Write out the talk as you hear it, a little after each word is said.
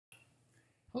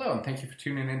Hello, and thank you for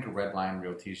tuning in to Red Lion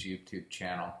Realty's YouTube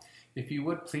channel. If you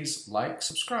would, please like,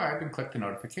 subscribe, and click the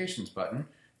notifications button.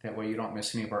 That way you don't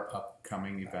miss any of our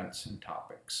upcoming events and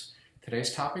topics.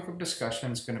 Today's topic of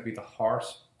discussion is going to be the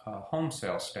home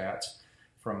sale stats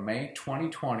from May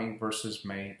 2020 versus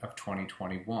May of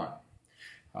 2021.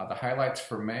 The highlights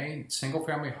for May: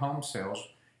 single-family home sales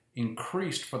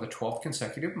increased for the 12th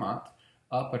consecutive month,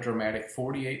 up a dramatic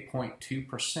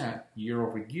 48.2% year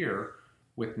over year,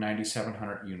 with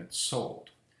 9,700 units sold.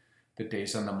 The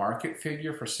days on the market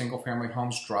figure for single-family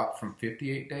homes dropped from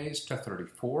 58 days to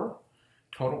 34.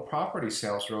 Total property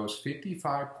sales rose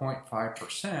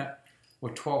 55.5%,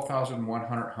 with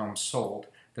 12,100 homes sold,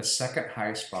 the second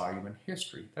highest volume in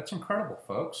history. That's incredible,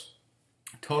 folks.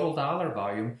 Total dollar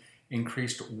volume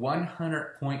increased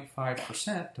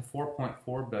 100.5% to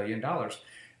 $4.4 billion.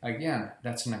 Again,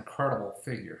 that's an incredible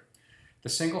figure. The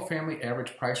single-family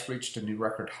average price reached a new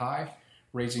record high,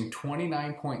 raising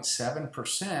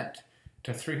 29.7%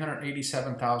 to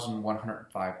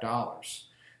 $387,105.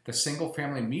 The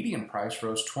single-family median price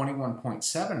rose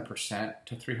 21.7%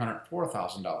 to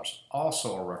 $304,000,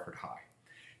 also a record high.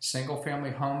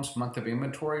 Single-family homes month of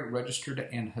inventory registered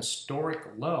an historic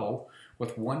low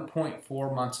with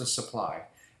 1.4 months of supply,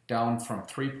 down from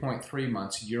 3.3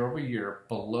 months year over year,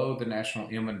 below the national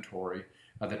inventory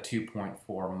of the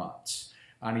 2.4 months.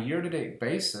 On a year-to-date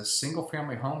basis,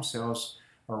 single-family home sales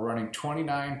are running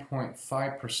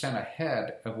 29.5%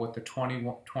 ahead of what the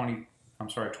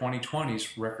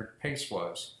 2020's record pace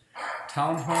was.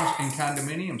 Townhomes and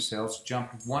condominium sales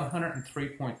jumped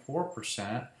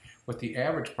 103.4%, with the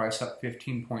average price up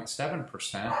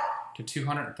 15.7% to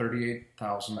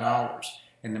 $238,000,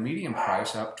 and the median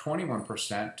price up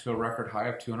 21% to a record high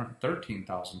of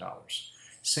 $213,000.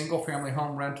 Single-family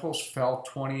home rentals fell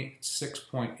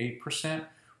 26.8%,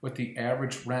 with the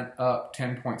average rent up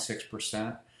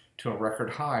 10.6% to a record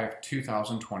high of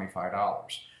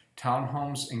 $2,025.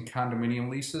 Townhomes and condominium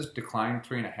leases declined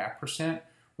 3.5%,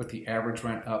 with the average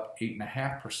rent up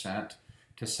 8.5%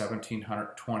 to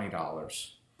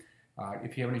 $1,720.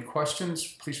 If you have any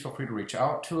questions, please feel free to reach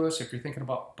out to us. If you're thinking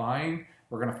about buying,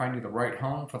 we're going to find you the right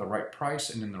home for the right price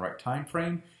and in the right time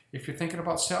frame. If you're thinking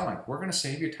about selling, we're going to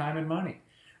save you time and money.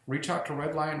 Reach out to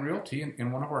Red Lion Realty,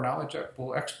 and one of our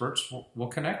knowledgeable experts will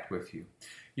connect with you.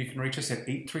 You can reach us at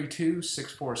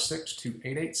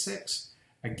 832-646-2886.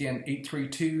 Again,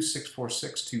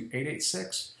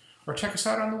 832-646-2886. Or check us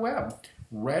out on the web,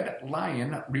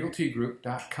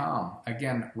 redlionrealtygroup.com.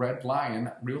 Again,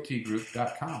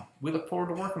 redlionrealtygroup.com. We look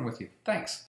forward to working with you. Thanks.